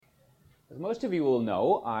As most of you will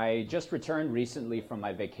know, I just returned recently from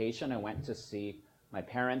my vacation. I went to see my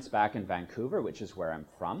parents back in Vancouver, which is where I'm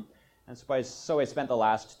from. And so I spent the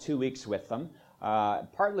last 2 weeks with them.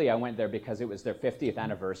 Partly I went there because it was their 50th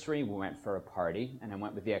anniversary. We went for a party, and I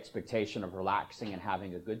went with the expectation of relaxing and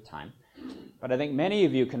having a good time. But I think many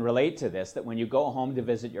of you can relate to this, that when you go home to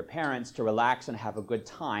visit your parents to relax and have a good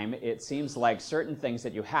time, it seems like certain things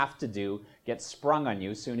that you have to do get sprung on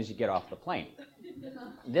you as soon as you get off the plane.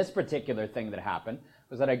 This particular thing that happened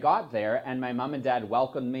was that I got there and my mom and dad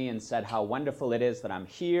welcomed me and said how wonderful it is that I'm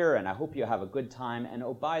here and I hope you have a good time. And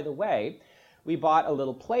oh, by the way, we bought a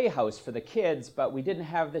little playhouse for the kids, but we didn't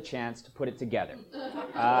have the chance to put it together.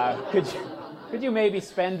 Could you maybe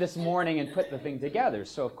spend this morning and put the thing together?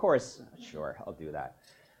 So of course, sure, I'll do that.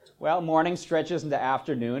 Well, morning stretches into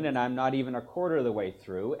afternoon and I'm not even a quarter of the way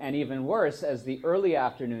through. And even worse, as the early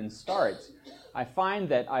afternoon starts, I find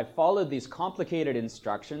that I followed these complicated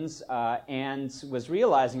instructions and was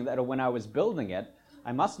realizing that when I was building it,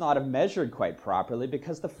 I must not have measured quite properly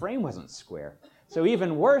because the frame wasn't square. So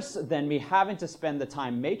even worse than me having to spend the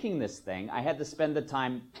time making this thing, I had to spend the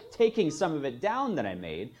time taking some of it down that I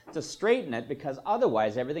made to straighten it because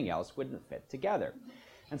otherwise everything else wouldn't fit together.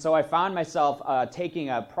 And so I found myself taking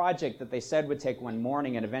a project that they said would take one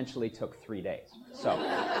morning and eventually took 3 days. So.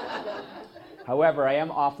 However, I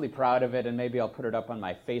am awfully proud of it, and maybe I'll put it up on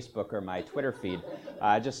my Facebook or my Twitter feed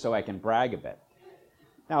just so I can brag a bit.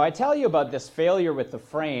 Now, I tell you about this failure with the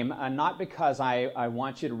frame, not because I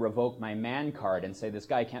want you to revoke my man card and say this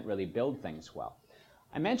guy can't really build things well.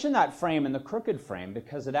 I mention that frame and the crooked frame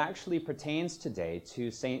because it actually pertains today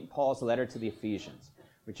to St. Paul's letter to the Ephesians,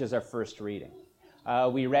 which is our first reading.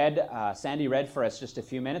 Sandy read for us just a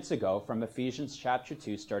few minutes ago from Ephesians chapter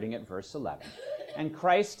 2, starting at verse 11. And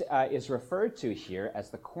Christ is referred to here as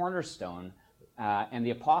the cornerstone and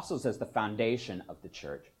the apostles as the foundation of the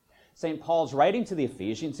church. St. Paul's writing to the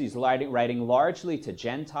Ephesians. He's writing largely to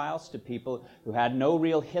Gentiles, to people who had no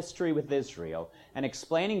real history with Israel, and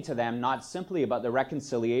explaining to them not simply about the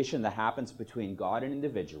reconciliation that happens between God and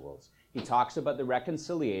individuals. He talks about the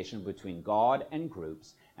reconciliation between God and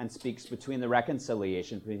groups and speaks between the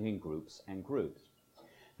reconciliation between groups and groups.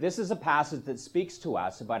 This is a passage that speaks to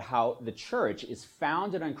us about how the church is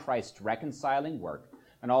founded on Christ's reconciling work,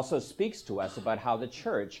 and also speaks to us about how the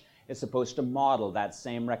church is supposed to model that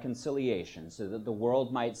same reconciliation so that the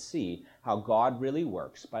world might see how God really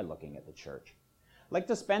works by looking at the church. I'd like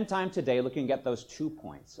to spend time today looking at those 2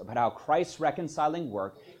 points about how Christ's reconciling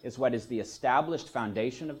work is what is the established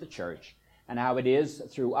foundation of the church, and how it is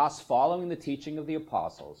through us following the teaching of the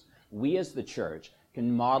apostles, we as the church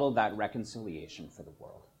can model that reconciliation for the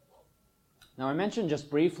world. Now, I mentioned just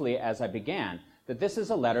briefly as I began that this is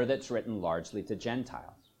a letter that's written largely to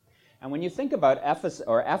Gentiles. And when you think about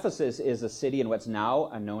Ephesus is a city in what's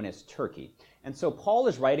now known as Turkey. And so Paul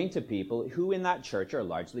is writing to people who in that church are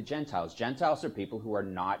largely Gentiles. Gentiles are people who are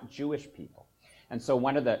not Jewish people. And so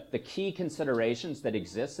one of the key considerations that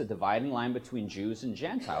exists, the dividing line between Jews and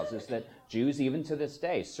Gentiles, is that Jews, even to this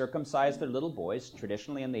day, circumcise their little boys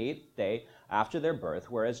traditionally on the 8th day after their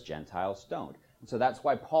birth, whereas Gentiles don't. And so that's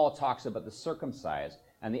why Paul talks about the circumcised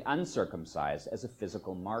and the uncircumcised as a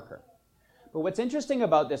physical marker. But what's interesting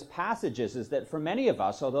about this passage is that for many of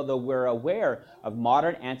us, although we're aware of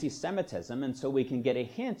modern anti-Semitism, and so we can get a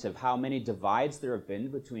hint of how many divides there have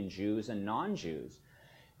been between Jews and non-Jews,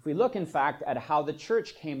 if we look, in fact, at how the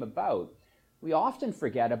church came about, we often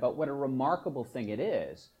forget about what a remarkable thing it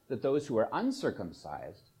is that those who are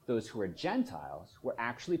uncircumcised, those who are Gentiles, were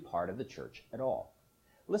actually part of the church at all.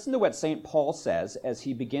 Listen to what St. Paul says as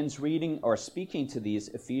he begins reading or speaking to these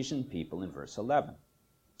Ephesian people in verse 11.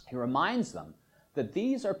 He reminds them that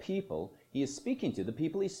these are people he is speaking to. The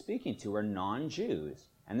people he's speaking to are non-Jews,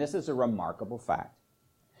 and this is a remarkable fact.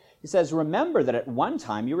 He says, "Remember that at one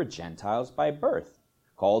time you were Gentiles by birth,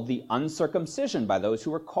 called the uncircumcision by those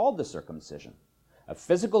who were called the circumcision, a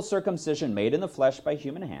physical circumcision made in the flesh by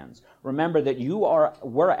human hands. Remember that you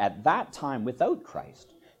were at that time without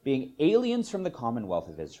Christ, being aliens from the commonwealth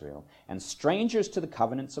of Israel, and strangers to the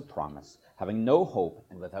covenants of promise, having no hope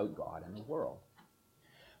and without God in the world."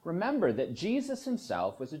 Remember that Jesus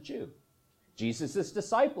himself was a Jew. Jesus'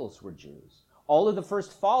 disciples were Jews. All of the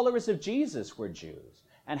first followers of Jesus were Jews.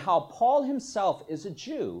 And how Paul himself is a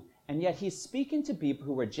Jew, and yet he's speaking to people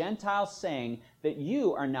who were Gentiles, saying that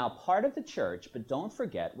you are now part of the church, but don't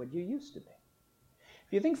forget what you used to be.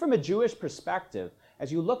 If you think from a Jewish perspective,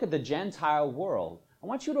 as you look at the Gentile world, I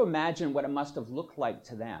want you to imagine what it must have looked like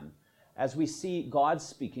to them as we see God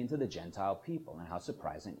speaking to the Gentile people, and how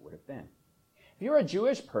surprising it would have been. If you're a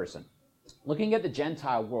Jewish person Looking at the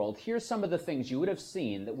Gentile world, here's some of the things you would have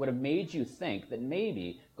seen that would have made you think that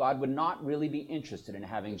maybe God would not really be interested in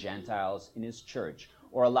having Gentiles in his church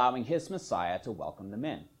or allowing his Messiah to welcome them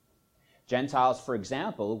in. Gentiles, for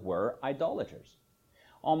example, were idolaters.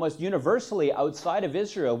 Almost universally outside of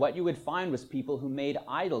Israel, what you would find was people who made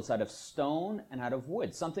idols out of stone and out of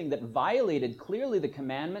wood, something that violated clearly the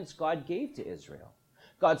commandments God gave to Israel.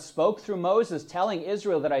 God spoke through Moses telling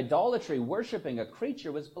Israel that idolatry, worshiping a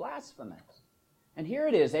creature, was blasphemous. And here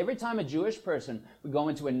it is, every time a Jewish person would go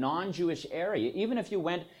into a non-Jewish area, even if you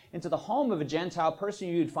went into the home of a Gentile person,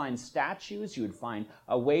 you'd find statues, you would find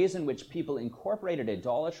ways in which people incorporated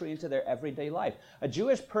idolatry into their everyday life. A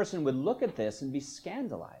Jewish person would look at this and be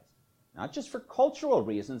scandalized, not just for cultural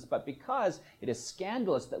reasons, but because it is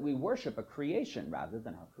scandalous that we worship a creation rather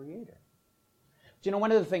than our Creator. Do you know,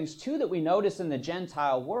 one of the things, too, that we notice in the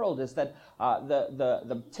Gentile world is that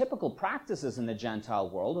the typical practices in the Gentile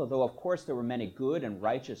world, although, of course, there were many good and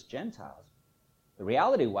righteous Gentiles, the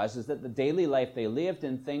reality is that the daily life they lived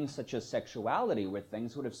in, things such as sexuality, were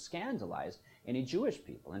things that would have scandalized any Jewish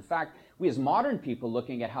people. In fact, we as modern people,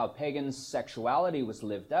 looking at how pagan sexuality was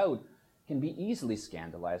lived out, can be easily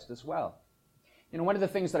scandalized as well. You know, one of the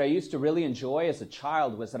things that I used to really enjoy as a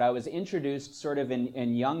child was that I was introduced sort of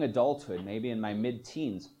in young adulthood, maybe in my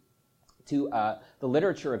mid-teens, to the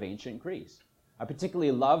literature of ancient Greece. I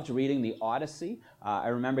particularly loved reading the Odyssey. I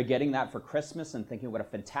remember getting that for Christmas and thinking what a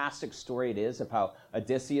fantastic story it is of how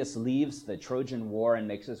Odysseus leaves the Trojan War and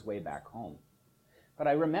makes his way back home. But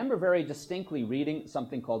I remember very distinctly reading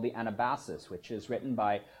something called the Anabasis, which is written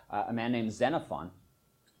by a man named Xenophon,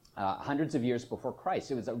 hundreds of years before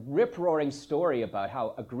Christ. It was a rip-roaring story about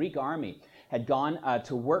how a Greek army had gone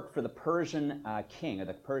to work for the Persian king, or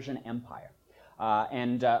the Persian Empire,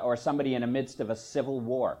 or somebody in the midst of a civil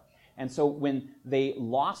war. And so when they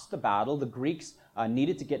lost the battle, the Greeks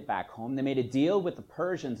needed to get back home. They made a deal with the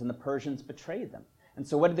Persians, and the Persians betrayed them. And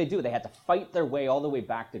so what did they do? They had to fight their way all the way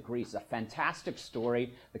back to Greece. A fantastic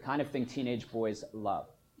story, the kind of thing teenage boys love.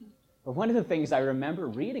 But one of the things I remember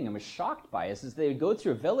reading and was shocked by is they would go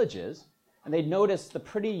through villages and they'd notice the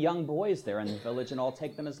pretty young boys there in the village and all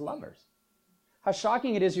take them as lovers. How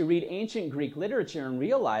shocking it is you read ancient Greek literature and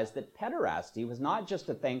realize that pederasty was not just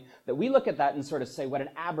a thing that we look at that and sort of say, what an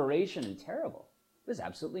aberration and terrible. It was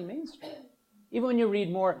absolutely mainstream. Even when you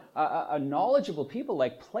read more knowledgeable people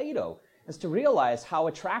like Plato, is to realize how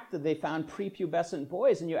attractive they found prepubescent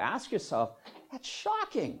boys. And you ask yourself, that's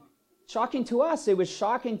shocking. Shocking to us, it was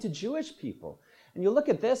shocking to Jewish people. And you look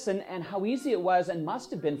at this and how easy it was and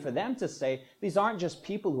must have been for them to say, these aren't just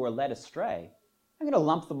people who are led astray. I'm going to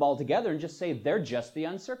lump them all together and just say they're just the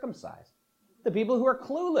uncircumcised. The people who are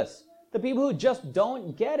clueless, the people who just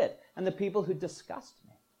don't get it, and the people who disgust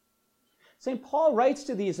me. St. Paul writes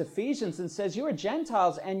to these Ephesians and says, you are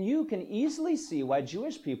Gentiles, and you can easily see why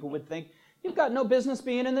Jewish people would think you've got no business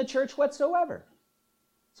being in the church whatsoever.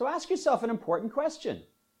 So ask yourself an important question.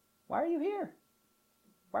 Why are you here?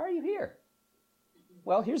 Why are you here?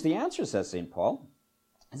 Well, here's the answer, says St. Paul.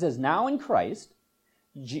 It says, now in Christ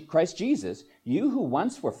Jesus, you who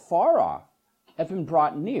once were far off have been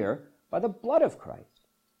brought near by the blood of Christ.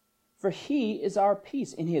 For he is our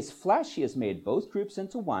peace. In his flesh he has made both groups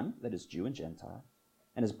into one, that is Jew and Gentile,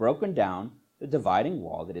 and has broken down the dividing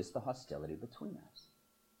wall that is the hostility between us.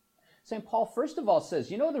 St. Paul, first of all, says,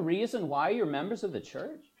 you know the reason why you're members of the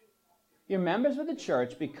church? You're members of the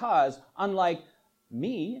church because, unlike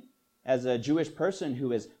me, as a Jewish person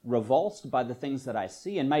who is revulsed by the things that I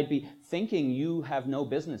see and might be thinking you have no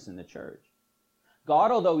business in the church,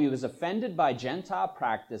 God, although he was offended by Gentile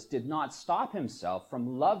practice, did not stop himself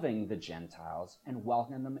from loving the Gentiles and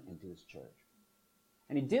welcoming them into his church.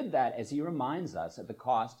 And he did that, as he reminds us, at the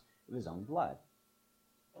cost of his own blood.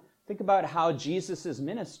 Think about how Jesus'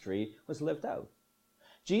 ministry was lived out.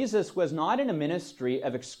 Jesus was not in a ministry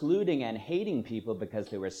of excluding and hating people because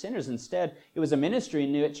they were sinners. Instead, it was a ministry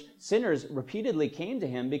in which sinners repeatedly came to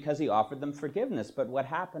him because he offered them forgiveness. But what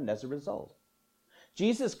happened as a result?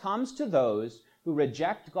 Jesus comes to those who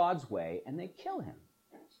reject God's way and they kill him.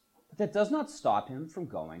 But that does not stop him from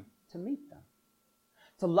going to meet them.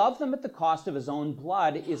 To love them at the cost of his own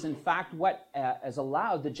blood is in fact what has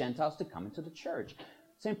allowed the Gentiles to come into the church.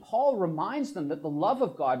 St. Paul reminds them that the love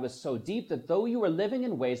of God was so deep that though you were living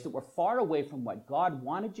in ways that were far away from what God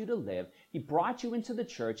wanted you to live, he brought you into the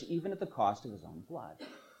church even at the cost of his own blood.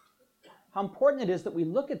 How important it is that we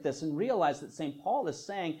look at this and realize that St. Paul is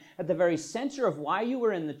saying at the very center of why you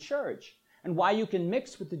were in the church and why you can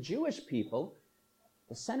mix with the Jewish people,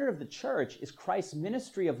 the center of the church is Christ's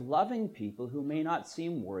ministry of loving people who may not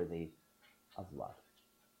seem worthy of love.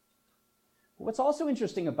 What's also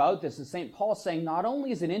interesting about this is St. Paul saying not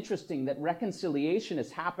only is it interesting that reconciliation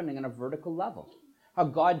is happening on a vertical level, how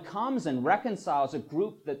God comes and reconciles a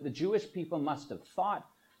group that the Jewish people must have thought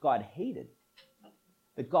God hated,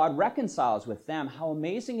 that God reconciles with them, how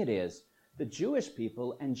amazing it is that Jewish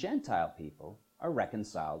people and Gentile people are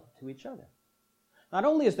reconciled to each other. Not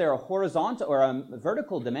only is there a horizontal or a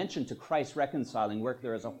vertical dimension to Christ's reconciling work,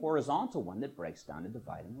 there is a horizontal one that breaks down a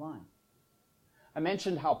dividing line. I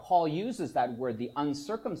mentioned how Paul uses that word, the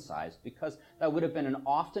uncircumcised, because that would have been an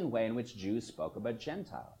often way in which Jews spoke about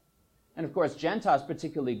Gentiles. And of course, Gentiles,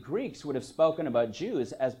 particularly Greeks, would have spoken about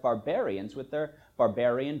Jews as barbarians with their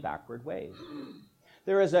barbarian backward ways.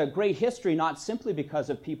 There is a great history not simply because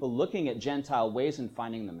of people looking at Gentile ways and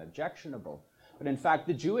finding them objectionable, but in fact,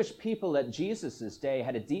 the Jewish people at Jesus' day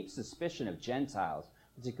had a deep suspicion of Gentiles,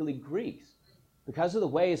 particularly Greeks, because of the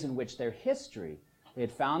ways in which their history they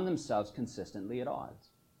had found themselves consistently at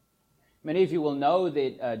odds. Many of you will know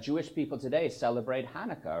that Jewish people today celebrate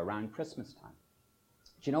Hanukkah around Christmas time.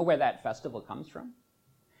 Do you know where that festival comes from?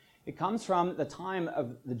 It comes from the time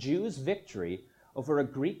of the Jews' victory over a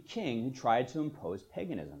Greek king who tried to impose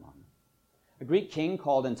paganism on them. A Greek king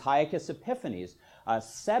called Antiochus Epiphanes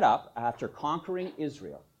set up, after conquering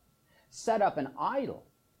Israel, set up an idol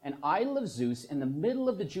of Zeus in the middle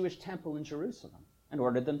of the Jewish temple in Jerusalem and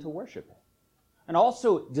ordered them to worship it. And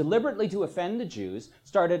also, deliberately to offend the Jews,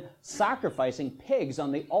 started sacrificing pigs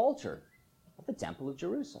on the altar of the Temple of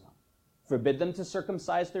Jerusalem. Forbid them to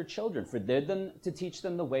circumcise their children. Forbid them to teach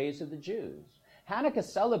them the ways of the Jews. Hanukkah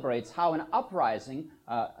celebrates how an uprising,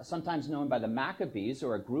 sometimes known by the Maccabees,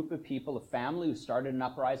 or a group of people, a family who started an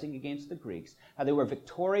uprising against the Greeks, how they were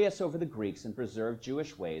victorious over the Greeks and preserved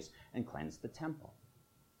Jewish ways and cleansed the temple.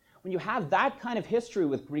 When you have that kind of history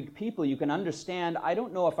with Greek people, you can understand, I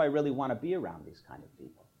don't know if I really want to be around these kind of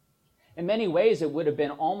people. In many ways, it would have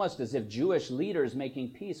been almost as if Jewish leaders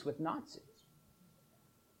making peace with Nazis.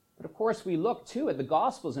 But of course, we look too at the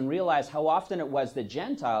Gospels and realize how often it was that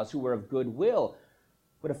Gentiles who were of good will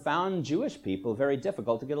would have found Jewish people very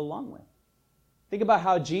difficult to get along with. Think about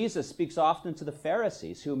how Jesus speaks often to the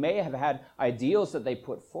Pharisees, who may have had ideals that they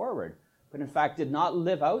put forward, but in fact did not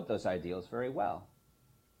live out those ideals very well.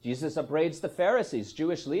 Jesus upbraids the Pharisees,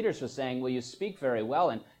 Jewish leaders, for saying, well, you speak very well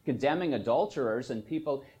and condemning adulterers and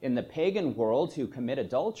people in the pagan world who commit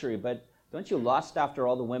adultery, but don't you lust after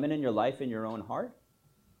all the women in your life in your own heart?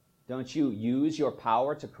 Don't you use your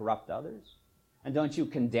power to corrupt others? And don't you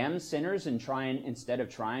condemn sinners and instead of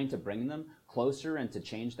trying to bring them closer and to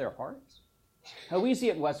change their hearts? How easy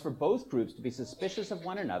it was for both groups to be suspicious of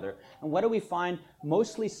one another. And what do we find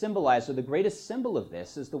mostly symbolized, or the greatest symbol of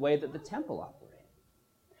this, is the way that the temple operated.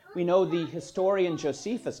 We know the historian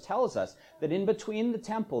Josephus tells us that in between the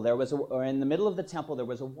temple, or in the middle of the temple, there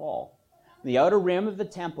was a wall. In the outer rim of the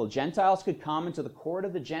temple, Gentiles could come into the court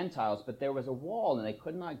of the Gentiles, but there was a wall, and they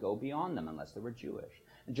could not go beyond them unless they were Jewish.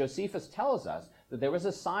 And Josephus tells us that there was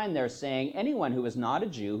a sign there saying, anyone who is not a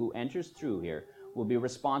Jew who enters through here will be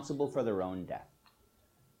responsible for their own death.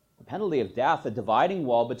 The penalty of death, the dividing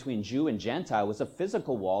wall between Jew and Gentile, was a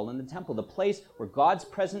physical wall in the temple, the place where God's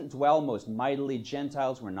presence dwelled most mightily.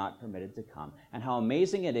 Gentiles were not permitted to come. And how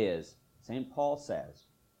amazing it is, St. Paul says,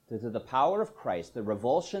 that through the power of Christ, the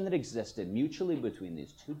revulsion that existed mutually between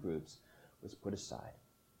these two groups was put aside.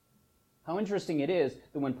 How interesting it is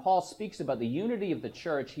that when Paul speaks about the unity of the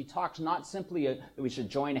church, he talks not simply that we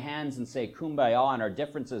should join hands and say kumbaya and our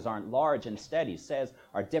differences aren't large. Instead, he says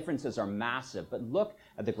our differences are massive. But look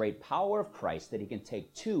at the great power of Christ, that he can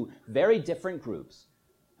take two very different groups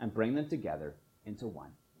and bring them together into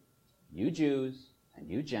one. You Jews and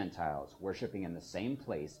you Gentiles worshiping in the same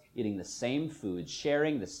place, eating the same food,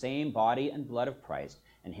 sharing the same body and blood of Christ,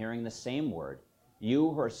 and hearing the same word.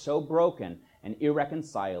 You who are so broken and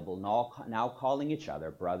irreconcilable, now calling each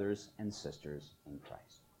other brothers and sisters in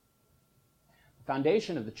Christ. The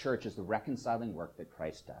foundation of the church is the reconciling work that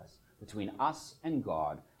Christ does between us and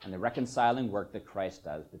God, and the reconciling work that Christ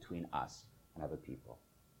does between us and other people.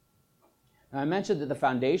 Now, I mentioned that the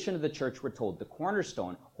foundation of the church, we're told, the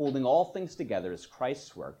cornerstone, holding all things together, is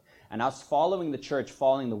Christ's work, and us following the church,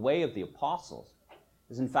 following the way of the apostles,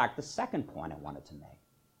 is in fact the second point I wanted to make.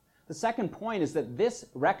 The second point is that this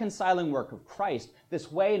reconciling work of Christ, this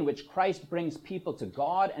way in which Christ brings people to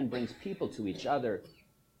God and brings people to each other,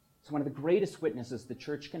 is one of the greatest witnesses the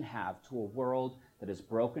church can have to a world that is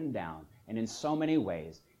broken down and in so many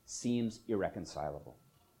ways seems irreconcilable.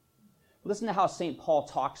 Listen to how St. Paul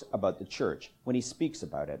talks about the church when he speaks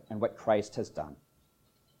about it and what Christ has done.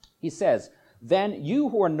 He says, "Then you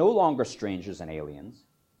who are no longer strangers and aliens,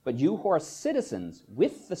 but you who are citizens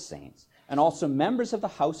with the saints, and also members of the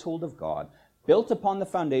household of God, built upon the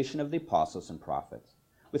foundation of the apostles and prophets,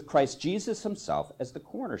 with Christ Jesus himself as the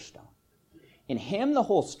cornerstone. In him the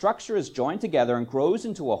whole structure is joined together and grows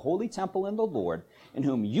into a holy temple in the Lord, in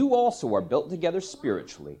whom you also are built together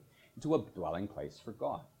spiritually into a dwelling place for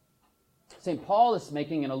God. St. Paul is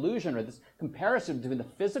making an allusion or this comparison between the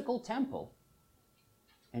physical temple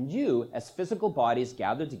and you as physical bodies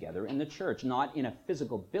gathered together in the church, not in a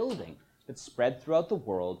physical building, but spread throughout the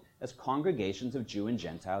world as congregations of Jew and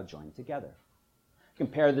Gentile joined together.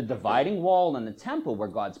 Compare the dividing wall and the temple where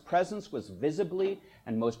God's presence was visibly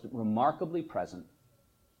and most remarkably present.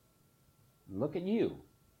 Look at you,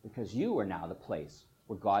 because you are now the place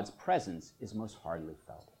where God's presence is most hardly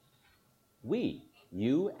felt. We,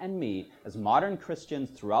 you and me, as modern Christians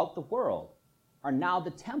throughout the world, are now the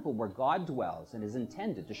temple where God dwells and is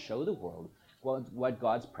intended to show the world what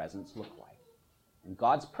God's presence looks like. And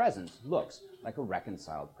God's presence looks like a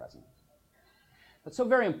reconciled presence. That's so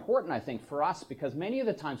very important, I think, for us, because many of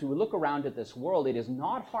the times when we look around at this world, it is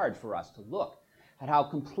not hard for us to look at how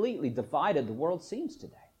completely divided the world seems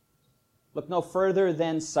today. Look no further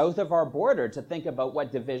than south of our border to think about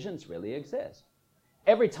what divisions really exist.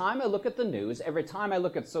 Every time I look at the news, every time I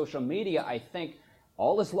look at social media, I think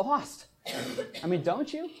all is lost. I mean,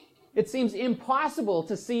 don't you? It seems impossible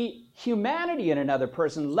to see humanity in another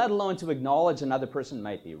person, let alone to acknowledge another person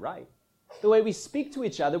might be right. The way we speak to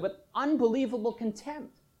each other with unbelievable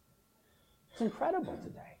contempt. It's incredible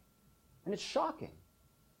today. And it's shocking.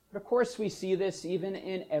 But of course, we see this even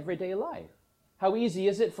in everyday life. How easy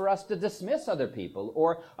is it for us to dismiss other people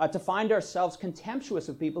or to find ourselves contemptuous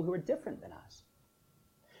of people who are different than us?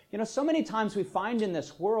 You know, so many times we find in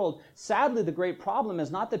this world, sadly, the great problem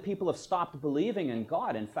is not that people have stopped believing in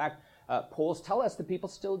God. In fact, polls tell us that people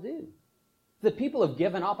still do. That people have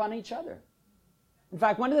given up on each other. In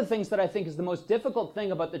fact, one of the things that I think is the most difficult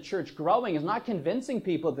thing about the church growing is not convincing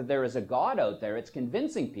people that there is a God out there. It's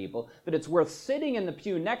convincing people that it's worth sitting in the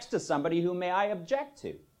pew next to somebody who may I object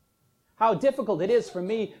to. How difficult it is for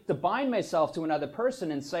me to bind myself to another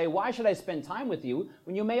person and say, why should I spend time with you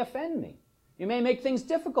when you may offend me? You may make things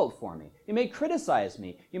difficult for me. You may criticize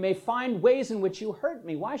me. You may find ways in which you hurt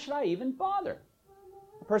me. Why should I even bother?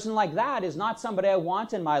 A person like that is not somebody I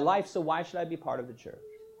want in my life, so why should I be part of the church?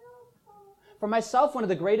 For myself, one of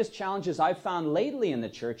the greatest challenges I've found lately in the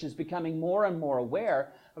church is becoming more and more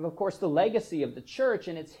aware of course, the legacy of the church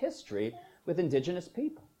and its history with Indigenous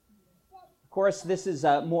people. Of course, this is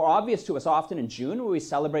more obvious to us often in June, where we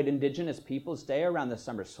celebrate Indigenous Peoples' Day around the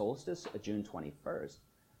summer solstice, June 21st.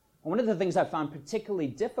 And one of the things I found particularly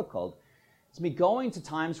difficult is me going to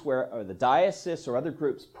times where the diocese or other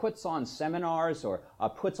groups puts on seminars or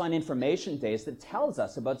puts on information days that tells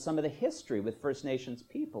us about some of the history with First Nations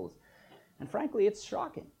peoples. And frankly, it's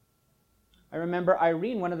shocking. I remember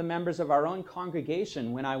Irene, one of the members of our own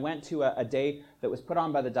congregation, when I went to a day that was put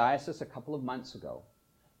on by the diocese a couple of months ago,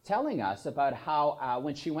 telling us about how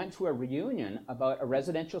when she went to a reunion about a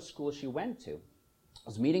residential school she went to,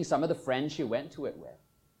 was meeting some of the friends she went to it with.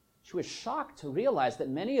 She was shocked to realize that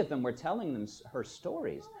many of them were telling them her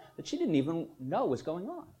stories that she didn't even know was going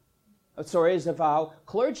on. Stories of how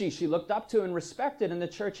clergy she looked up to and respected in the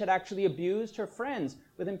church had actually abused her friends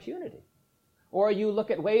with impunity. Or you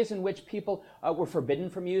look at ways in which people were forbidden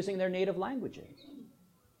from using their native languages.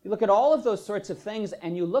 You look at all of those sorts of things,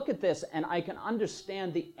 and you look at this, and I can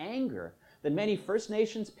understand the anger that many First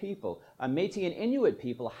Nations people, Métis and Inuit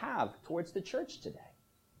people have towards the church today.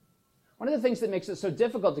 One of the things that makes it so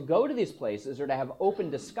difficult to go to these places or to have open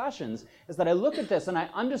discussions is that I look at this and I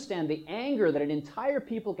understand the anger that an entire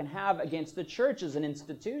people can have against the church as an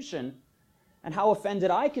institution, and how offended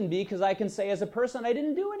I can be because I can say as a person, I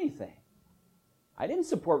didn't do anything. I didn't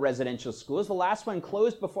support residential schools. The last one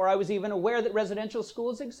closed before I was even aware that residential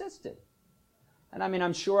schools existed. And I mean,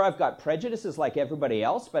 I'm sure I've got prejudices like everybody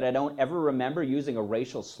else, but I don't ever remember using a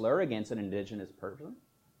racial slur against an Indigenous person.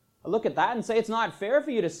 I look at that and say, it's not fair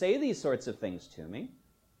for you to say these sorts of things to me.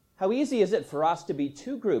 How easy is it for us to be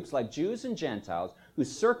two groups like Jews and Gentiles who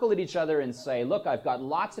circle at each other and say, look, I've got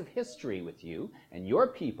lots of history with you and your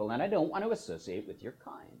people, and I don't want to associate with your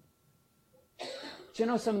kind. Do you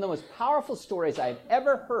know some of the most powerful stories I've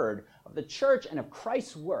ever heard of the church and of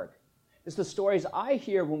Christ's work is the stories I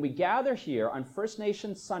hear when we gather here on First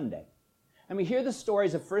Nations Sunday. And we hear the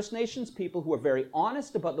stories of First Nations people who are very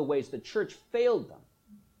honest about the ways the church failed them.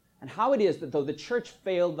 And how it is that though the church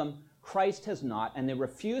failed them, Christ has not, and they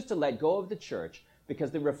refuse to let go of the church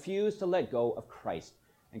because they refuse to let go of Christ.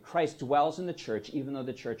 And Christ dwells in the church even though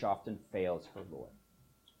the church often fails her Lord.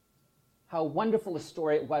 How wonderful a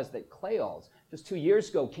story it was that Clayols, just 2 years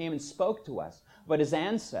ago, came and spoke to us about his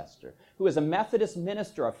ancestor, who is a Methodist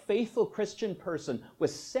minister, a faithful Christian person,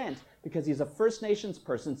 was sent because he's a First Nations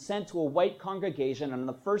person, sent to a white congregation, and on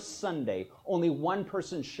the first Sunday, only one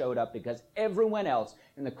person showed up because everyone else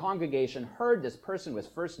in the congregation heard this person was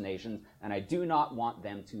First Nations, and I do not want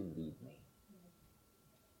them to lead me.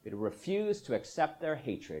 But he refused to accept their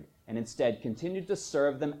hatred and instead continued to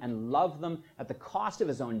serve them and love them at the cost of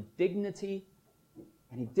his own dignity.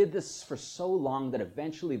 And he did this for so long that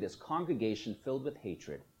eventually this congregation filled with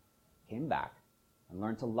hatred came back and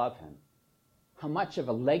learned to love him. How much of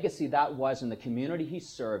a legacy that was in the community he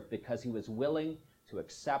served because he was willing to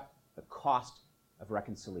accept the cost of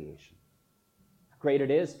reconciliation. How great it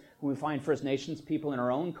is when we find First Nations people in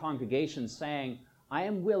our own congregations saying, I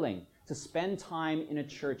am willing to spend time in a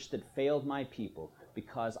church that failed my people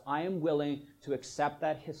because I am willing to accept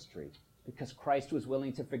that history because Christ was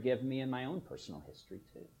willing to forgive me in my own personal history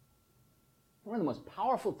too. One of the most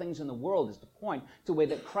powerful things in the world is to point to the way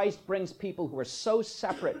that Christ brings people who are so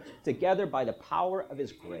separate together by the power of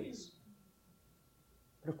his grace.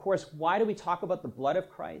 But of course, why do we talk about the blood of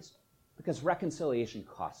Christ? Because reconciliation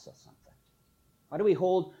costs us something. Why do we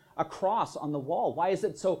hold a cross on the wall? Why is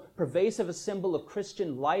it so pervasive a symbol of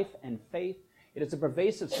Christian life and faith? It is a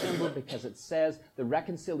pervasive symbol because it says the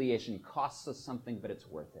reconciliation costs us something, but it's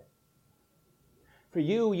worth it. For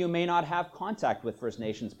you, you may not have contact with First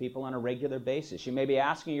Nations people on a regular basis. You may be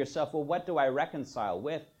asking yourself, well, what do I reconcile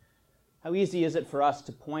with? How easy is it for us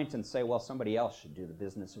to point and say, well, somebody else should do the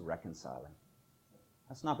business of reconciling?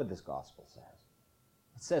 That's not what this gospel says.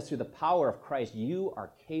 It says through the power of Christ, you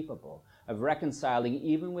are capable of reconciling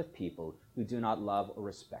even with people who do not love or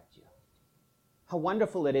respect you. How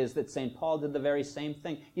wonderful it is that St. Paul did the very same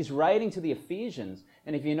thing. He's writing to the Ephesians,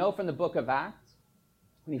 and if you know from the book of Acts,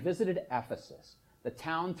 when he visited Ephesus, the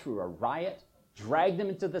town threw a riot, dragged him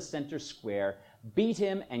into the center square, beat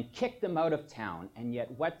him, and kicked him out of town. And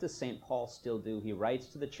yet what does St. Paul still do? He writes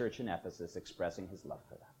to the church in Ephesus expressing his love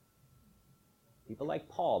for them. People like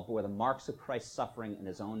Paul bore the marks of Christ's suffering in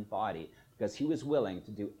his own body because he was willing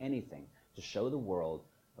to do anything to show the world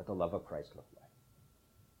what the love of Christ looked like.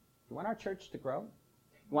 You want our church to grow?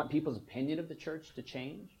 You want people's opinion of the church to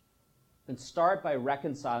change? Then start by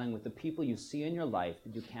reconciling with the people you see in your life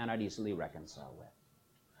that you cannot easily reconcile with.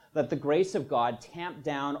 Let the grace of God tamp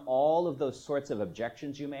down all of those sorts of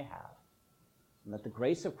objections you may have. And let the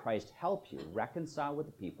grace of Christ help you reconcile with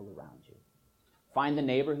the people around you. Find the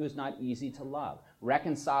neighbor who's not easy to love.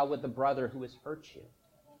 Reconcile with the brother who has hurt you.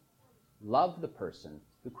 Love the person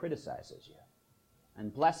who criticizes you.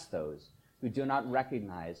 And bless those who do not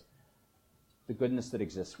recognize the goodness that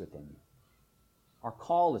exists within you. Our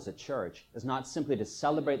call as a church is not simply to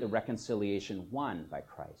celebrate the reconciliation won by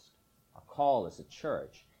Christ. Our call as a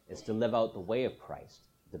church is to live out the way of Christ,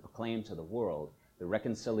 to proclaim to the world the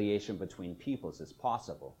reconciliation between peoples is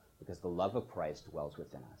possible because the love of Christ dwells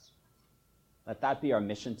within us. Let that be our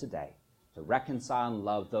mission today, to reconcile and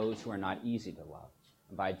love those who are not easy to love.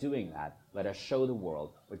 And by doing that, let us show the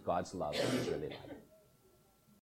world what God's love is really like.